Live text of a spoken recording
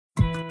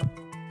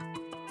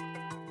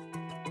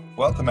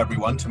Welcome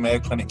everyone to Mayo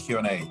Clinic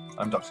Q&A.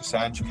 I'm Dr.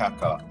 Sanj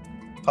Kapkar.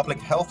 Public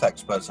health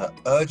experts are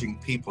urging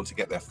people to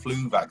get their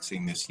flu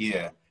vaccine this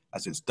year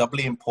as it's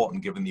doubly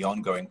important given the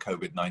ongoing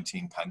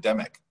COVID-19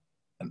 pandemic.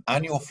 An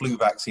annual flu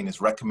vaccine is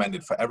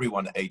recommended for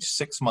everyone aged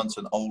 6 months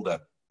and older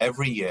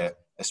every year,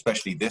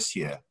 especially this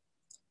year.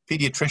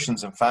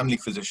 Pediatricians and family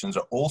physicians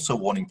are also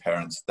warning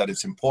parents that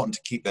it's important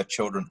to keep their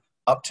children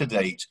up to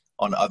date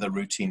on other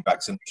routine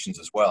vaccinations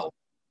as well.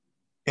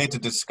 Here to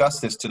discuss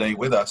this today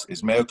with us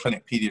is Mayo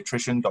Clinic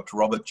pediatrician, Dr.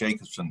 Robert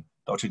Jacobson.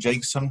 Dr.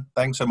 Jacobson,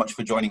 thanks so much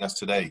for joining us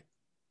today.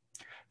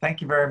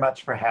 Thank you very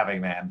much for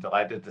having me. I'm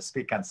delighted to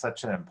speak on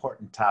such an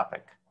important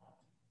topic.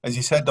 As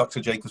you said, Dr.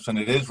 Jacobson,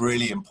 it is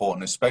really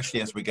important,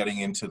 especially as we're getting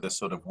into the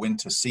sort of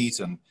winter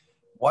season.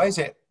 Why is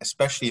it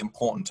especially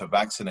important to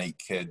vaccinate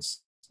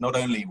kids, not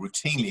only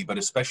routinely, but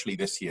especially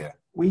this year?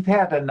 We've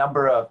had a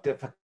number of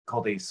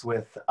difficulties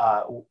with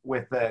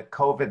the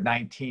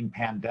COVID-19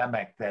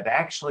 pandemic that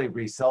actually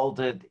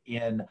resulted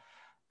in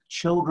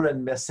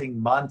children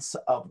missing months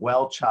of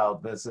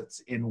well-child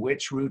visits in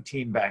which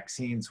routine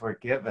vaccines were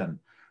given.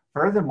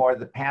 Furthermore,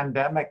 the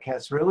pandemic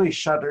has really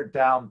shuttered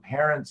down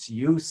parents'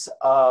 use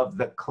of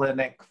the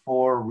clinic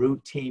for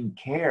routine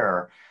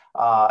care.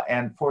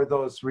 And for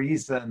those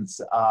reasons,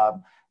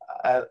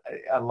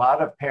 a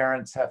lot of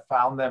parents have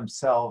found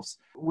themselves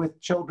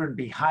with children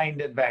behind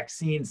in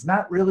vaccines,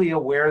 not really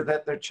aware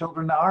that their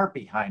children are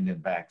behind in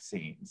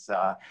vaccines.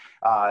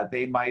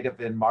 They might have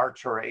in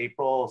March or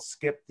April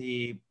skipped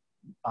the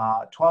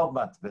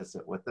 12-month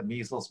visit with the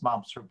measles,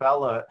 mumps,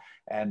 rubella,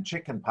 and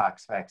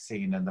chickenpox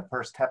vaccine and the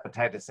first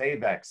hepatitis A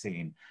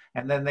vaccine.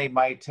 And then they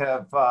might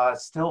have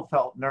still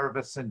felt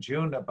nervous in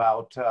June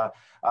about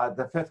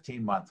the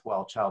 15-month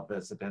well-child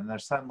visit, and they're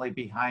suddenly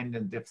behind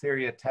in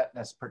diphtheria,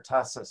 tetanus,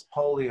 pertussis,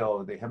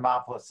 polio, the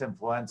Haemophilus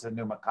influenza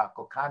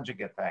pneumococcal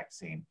conjugate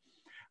vaccine.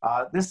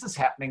 This is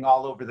happening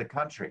all over the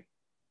country.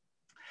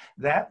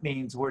 That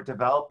means we're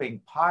developing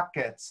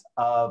pockets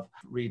of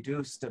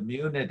reduced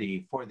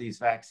immunity for these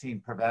vaccine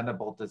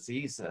preventable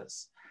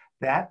diseases.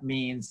 That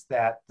means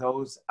that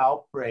those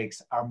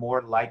outbreaks are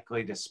more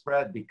likely to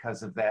spread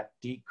because of that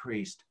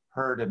decreased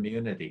herd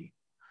immunity.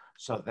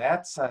 So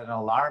that's an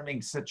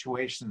alarming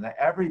situation that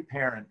every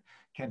parent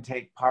can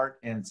take part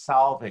in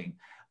solving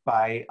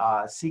by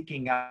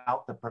seeking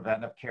out the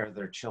preventive care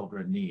their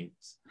children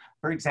needs.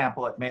 For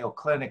example, at Mayo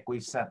Clinic,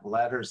 we've sent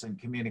letters and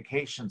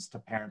communications to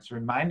parents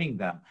reminding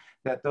them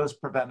that those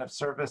preventive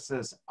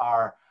services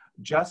are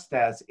just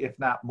as, if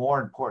not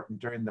more important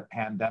during the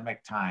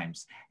pandemic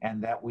times,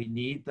 and that we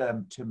need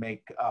them to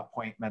make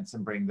appointments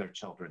and bring their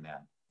children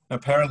in. Now,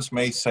 parents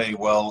may say,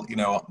 well, you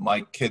know,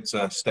 my kids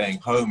are staying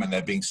home and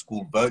they're being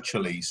schooled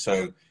virtually,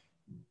 so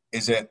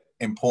is it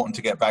important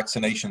to get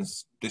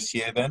vaccinations this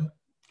year then?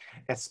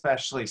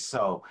 Especially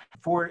so.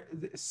 For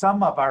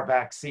some of our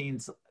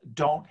vaccines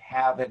don't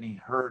have any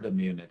herd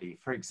immunity.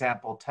 For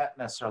example,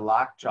 tetanus or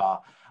lockjaw,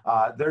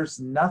 there's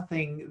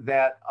nothing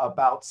that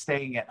about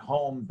staying at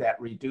home that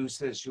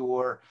reduces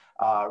your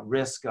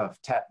risk of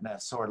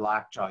tetanus or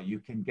lockjaw. You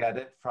can get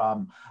it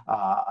from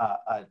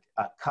a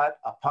cut,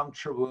 a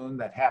puncture wound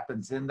that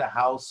happens in the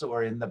house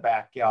or in the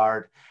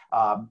backyard,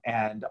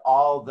 and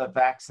all the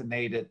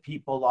vaccinated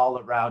people all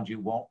around you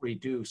won't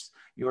reduce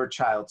your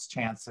child's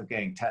chance of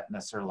getting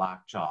tetanus or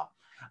lockjaw.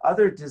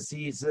 Other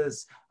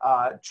diseases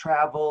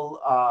travel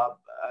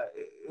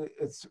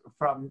it's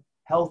from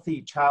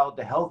healthy child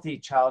to healthy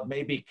child,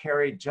 may be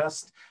carried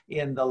just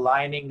in the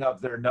lining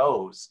of their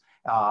nose.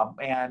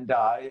 And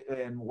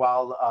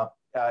while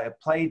a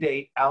play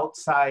date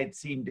outside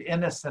seemed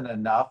innocent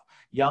enough,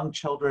 young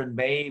children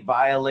may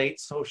violate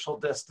social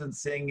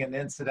distancing and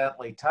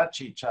incidentally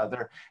touch each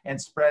other and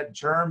spread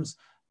germs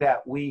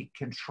that we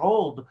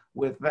controlled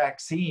with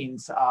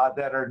vaccines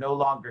that are no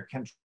longer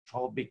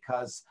controlled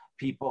because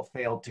people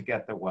failed to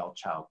get their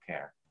well-child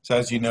care. So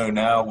as you know,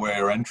 now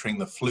we're entering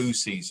the flu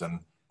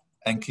season.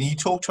 And can you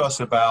talk to us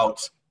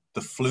about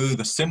the flu,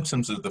 the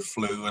symptoms of the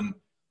flu? And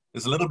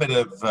there's a little bit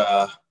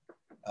of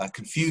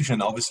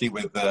confusion, obviously,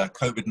 with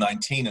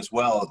COVID-19 as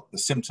well, the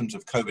symptoms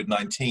of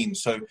COVID-19.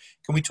 So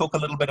can we talk a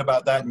little bit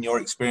about that and your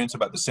experience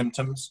about the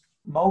symptoms?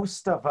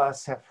 Most of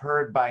us have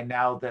heard by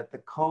now that the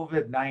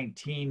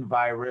COVID-19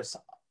 virus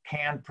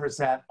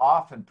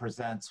often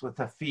presents with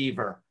a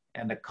fever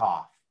and a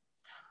cough.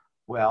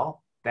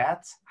 Well,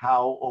 that's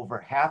how over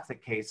half the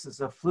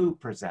cases of flu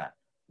present,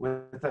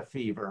 with a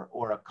fever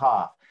or a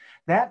cough.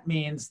 That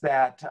means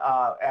that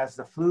as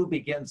the flu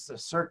begins to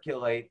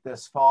circulate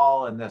this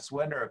fall and this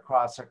winter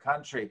across our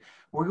country,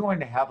 we're going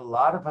to have a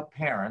lot of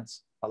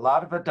parents, a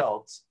lot of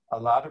adults, a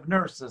lot of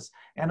nurses,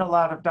 and a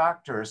lot of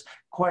doctors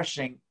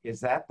questioning, is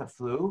that the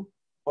flu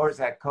or is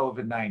that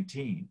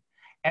COVID-19?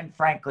 And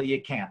frankly,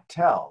 you can't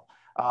tell.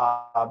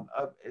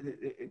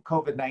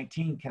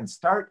 COVID-19 can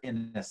start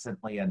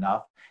innocently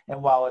enough,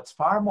 and while it's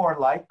far more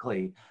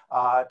likely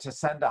to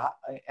send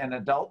an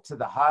adult to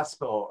the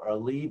hospital or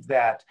leave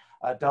that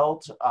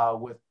adult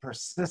with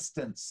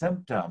persistent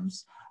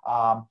symptoms,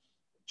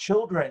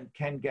 children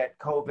can get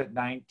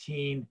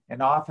COVID-19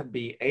 and often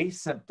be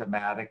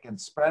asymptomatic and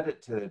spread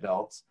it to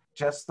adults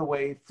just the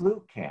way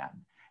flu can.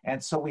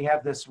 And so we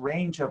have this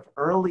range of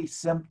early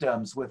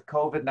symptoms with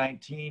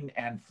COVID-19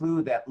 and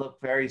flu that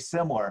look very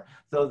similar,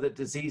 though the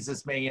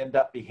diseases may end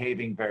up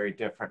behaving very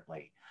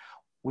differently.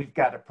 We've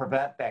got to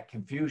prevent that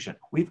confusion.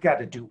 We've got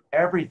to do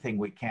everything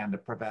we can to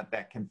prevent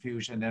that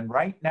confusion. And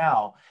right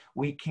now,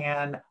 we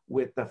can,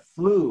 with the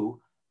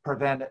flu,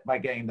 prevent it by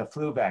getting the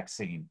flu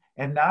vaccine.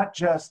 And not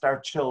just our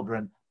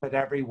children, but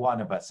every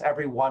one of us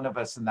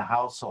in the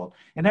household.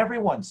 And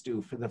everyone's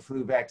due for the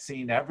flu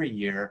vaccine every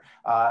year.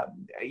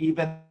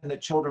 Even the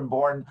children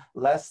born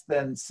less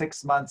than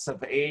 6 months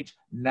of age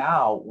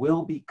now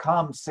will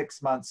become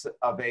 6 months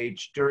of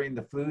age during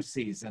the flu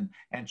season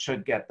and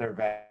should get their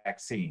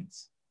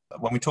vaccines.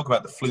 When we talk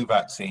about the flu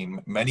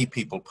vaccine, many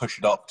people push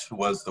it up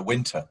towards the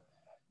winter.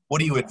 What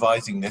are you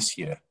advising this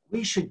year?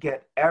 We should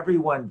get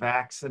everyone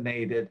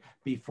vaccinated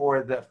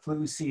before the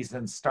flu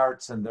season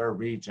starts in their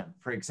region.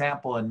 For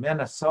example, in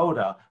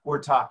Minnesota,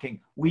 we're talking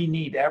we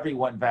need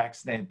everyone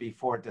vaccinated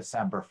before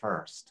December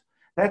 1st.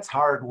 That's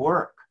hard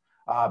work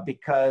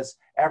because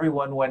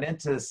everyone went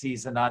into the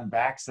season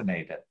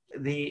unvaccinated.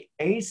 The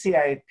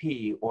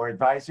ACIP, or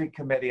Advisory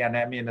Committee on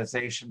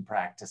Immunization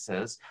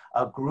Practices,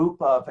 a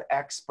group of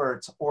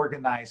experts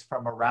organized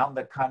from around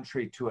the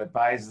country to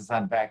advise us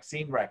on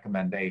vaccine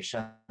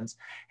recommendations,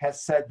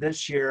 has said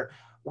this year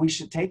we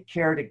should take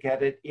care to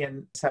get it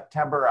in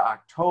September or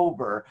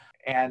October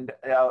and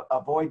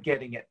avoid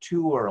getting it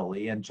too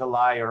early in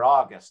July or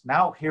August.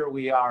 Now here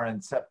we are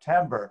in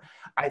September.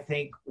 I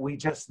think we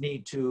just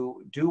need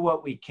to do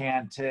what we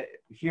can to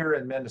here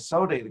in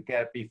Minnesota to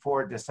get it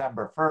before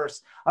December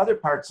 1st. Other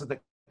parts of the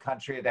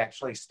country, it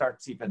actually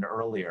starts even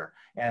earlier.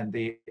 And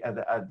the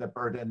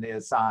burden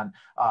is on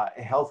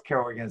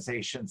healthcare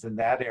organizations in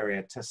that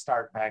area to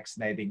start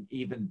vaccinating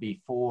even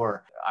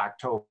before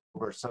October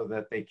so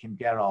that they can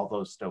get all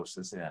those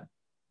doses in.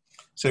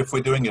 So if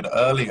we're doing it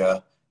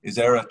earlier, is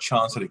there a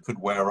chance that it could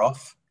wear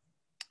off?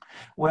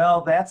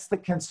 Well, that's the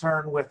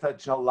concern with a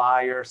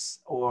July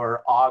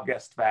or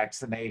August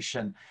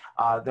vaccination.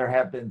 There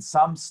have been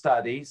some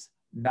studies,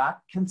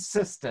 not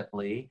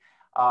consistently,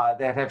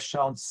 that have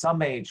shown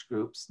some age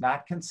groups,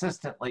 not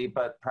consistently,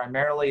 but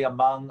primarily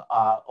among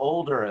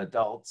older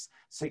adults,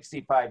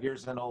 65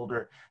 years and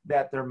older,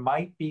 that there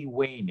might be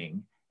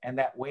waning, and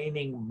that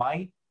waning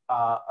might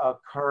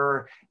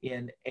occur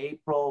in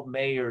April,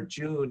 May, or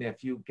June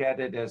if you get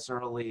it as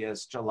early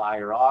as July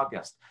or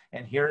August.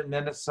 And here in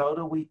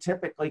Minnesota, we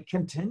typically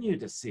continue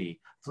to see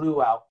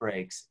flu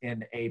outbreaks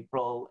in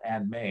April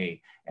and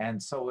May.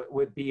 And so it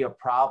would be a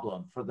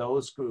problem for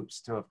those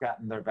groups to have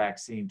gotten their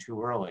vaccine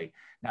too early.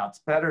 Now, it's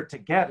better to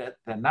get it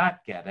than not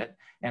get it.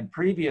 And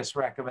previous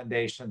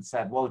recommendations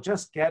said, well,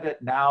 just get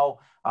it now,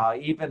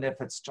 even if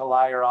it's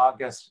July or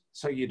August,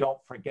 so you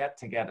don't forget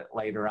to get it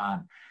later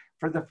on.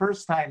 For the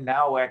first time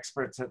now,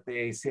 experts at the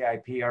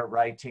ACIP are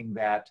writing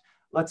that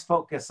let's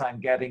focus on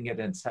getting it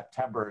in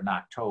September and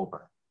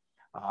October.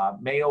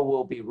 Mayo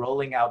will be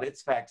rolling out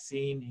its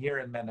vaccine here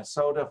in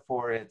Minnesota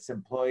for its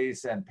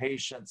employees and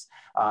patients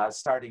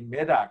starting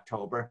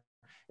mid-October.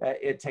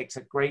 It takes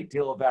a great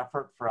deal of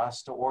effort for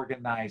us to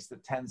organize the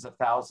tens of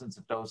thousands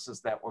of doses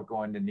that we're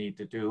going to need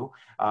to do.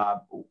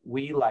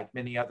 We, like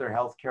many other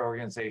healthcare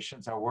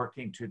organizations, are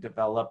working to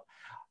develop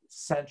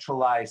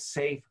centralized,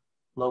 safe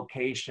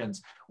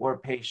locations where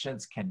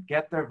patients can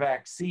get their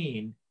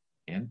vaccine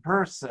in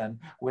person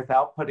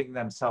without putting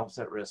themselves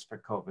at risk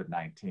for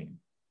COVID-19.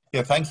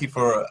 Yeah, thank you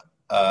for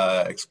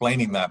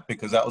explaining that,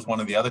 because that was one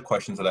of the other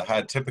questions that I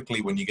had. Typically,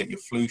 when you get your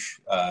flu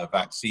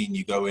vaccine,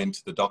 you go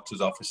into the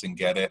doctor's office and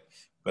get it,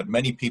 but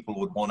many people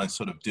would want to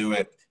sort of do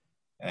it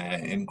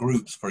in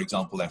groups, for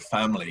example, their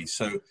family.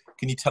 So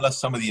can you tell us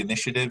some of the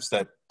initiatives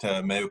that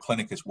Mayo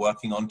Clinic is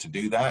working on to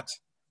do that?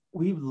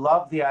 We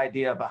love the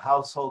idea of a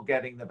household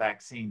getting the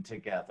vaccine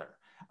together.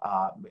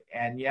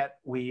 And yet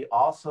we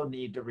also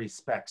need to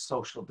respect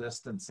social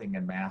distancing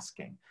and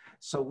masking.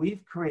 So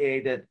we've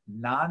created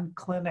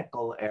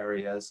non-clinical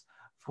areas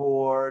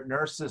for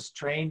nurses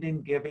trained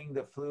in giving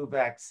the flu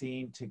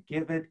vaccine to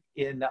give it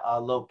in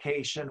a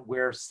location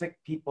where sick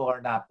people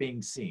are not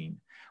being seen,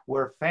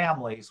 where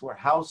families, where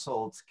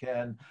households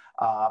can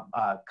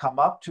come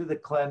up to the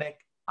clinic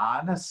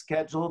on a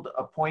scheduled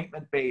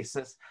appointment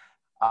basis,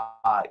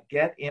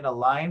 get in a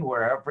line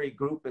where every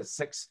group is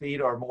 6 feet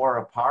or more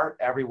apart,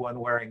 everyone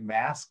wearing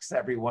masks,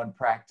 everyone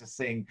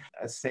practicing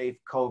safe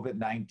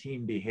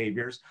COVID-19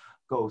 behaviors,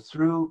 go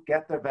through,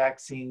 get their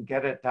vaccine,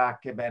 get it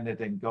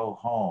documented, and go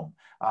home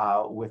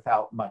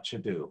without much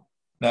ado.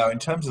 Now, in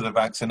terms of the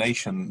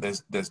vaccination,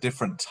 there's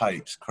different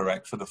types,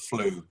 correct, for the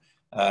flu.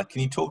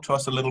 Can you talk to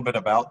us a little bit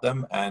about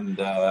them and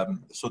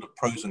sort of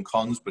pros and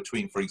cons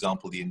between, for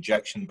example, the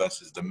injection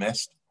versus the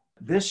mist?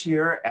 This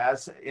year,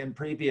 as in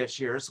previous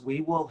years, we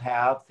will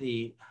have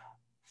the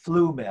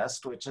Flu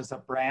Mist, which is a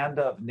brand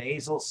of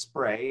nasal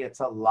spray.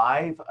 It's a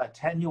live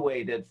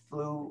attenuated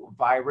flu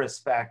virus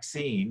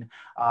vaccine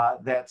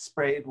that's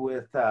sprayed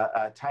with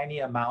a tiny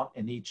amount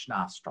in each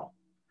nostril.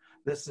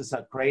 This is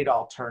a great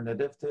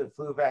alternative to the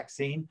flu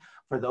vaccine.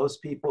 For those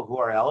people who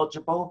are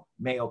eligible,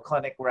 Mayo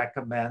Clinic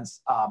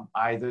recommends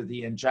either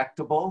the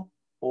injectable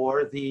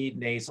or the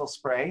nasal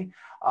spray.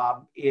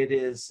 It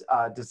is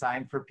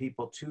designed for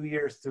people 2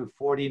 years through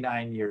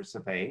 49 years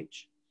of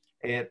age.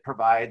 It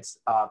provides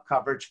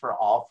coverage for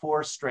all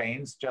 4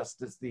 strains,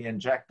 just as the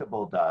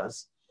injectable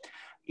does.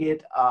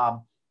 It,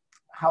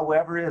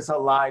 however, is a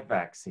live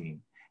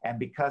vaccine. And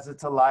because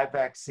it's a live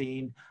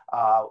vaccine,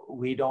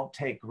 we don't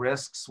take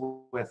risks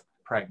with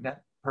pregnant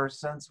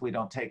persons. We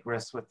don't take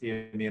risks with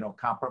the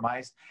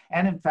immunocompromised.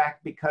 And in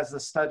fact, because the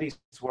studies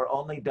were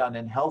only done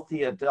in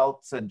healthy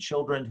adults and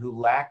children who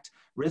lacked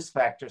risk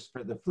factors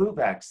for the flu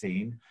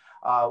vaccine,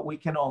 we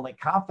can only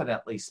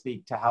confidently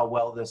speak to how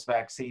well this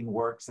vaccine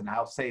works and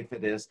how safe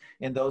it is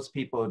in those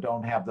people who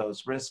don't have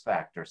those risk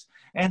factors.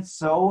 And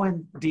so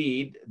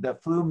indeed, the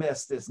flu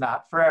mist is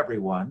not for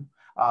everyone.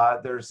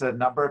 There's a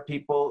number of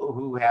people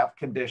who have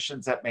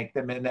conditions that make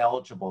them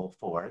ineligible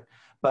for it.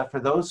 But for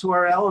those who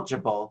are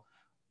eligible,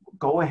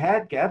 go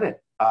ahead, get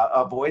it.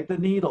 Avoid the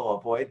needle,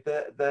 avoid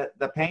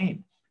the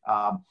pain.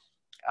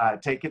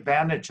 Take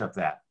advantage of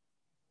that.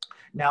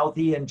 Now,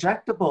 the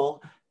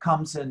injectable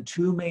comes in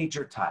 2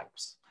 major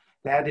types.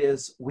 That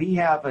is, we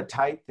have a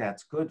type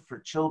that's good for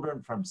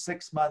children from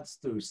 6 months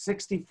through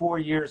 64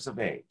 years of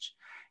age.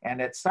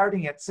 And it's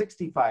starting at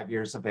 65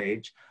 years of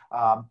age.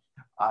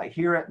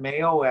 Here at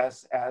Mayo,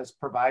 as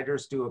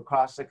providers do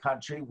across the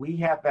country, we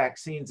have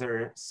vaccines that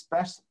are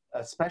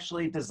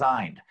especially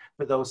designed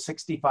for those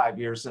 65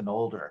 years and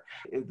older.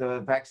 The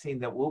vaccine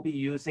that we'll be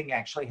using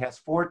actually has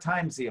 4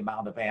 times the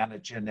amount of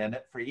antigen in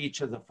it for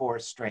each of the 4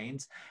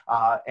 strains.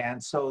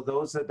 And so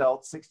those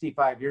adults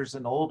 65 years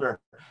and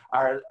older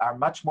are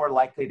much more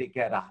likely to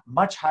get a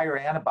much higher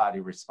antibody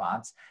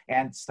response.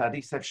 And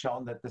studies have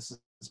shown that this is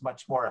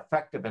much more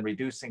effective in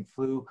reducing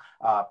flu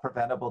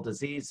preventable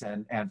disease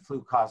and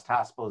flu-caused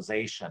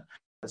hospitalization.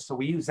 So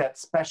we use that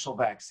special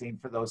vaccine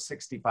for those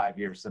 65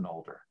 years and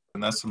older.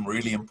 And that's some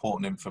really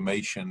important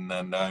information,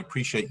 and I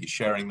appreciate you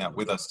sharing that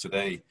with us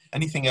today.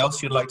 Anything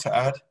else you'd like to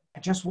add? I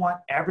just want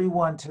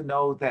everyone to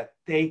know that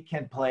they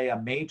can play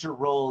a major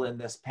role in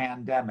this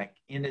pandemic,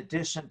 in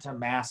addition to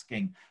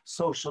masking,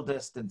 social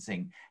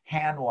distancing,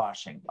 hand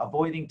washing,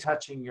 avoiding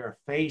touching your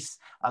face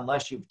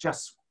unless you've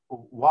just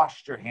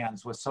washed your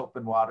hands with soap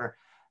and water,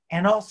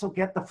 and also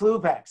get the flu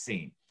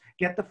vaccine.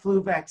 Get the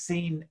flu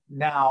vaccine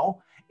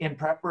now in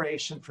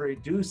preparation for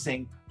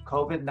reducing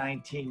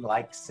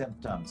COVID-19-like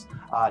symptoms.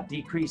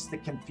 Decrease the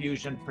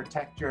confusion,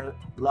 protect your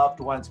loved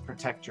ones,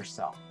 protect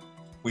yourself.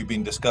 We've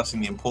been discussing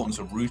the importance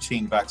of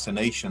routine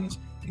vaccinations,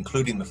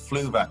 including the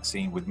flu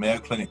vaccine, with Mayo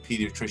Clinic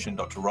pediatrician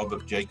Dr.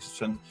 Robert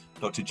Jacobson.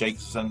 Dr.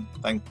 Jacobson,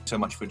 thanks so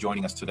much for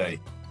joining us today.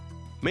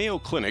 Mayo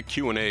Clinic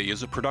Q&A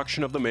is a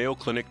production of the Mayo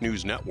Clinic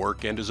News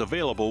Network and is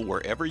available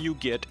wherever you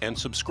get and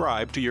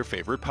subscribe to your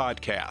favorite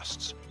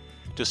podcasts.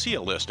 To see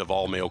a list of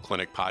all Mayo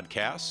Clinic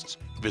podcasts,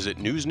 visit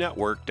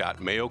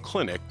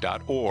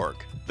newsnetwork.mayoclinic.org.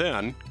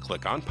 Then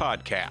click on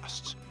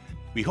Podcasts.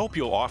 We hope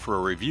you'll offer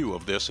a review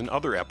of this and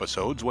other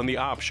episodes when the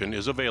option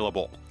is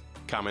available.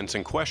 Comments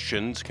and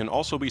questions can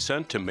also be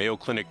sent to Mayo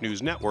Clinic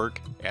News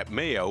Network at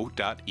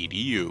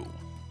mayo.edu.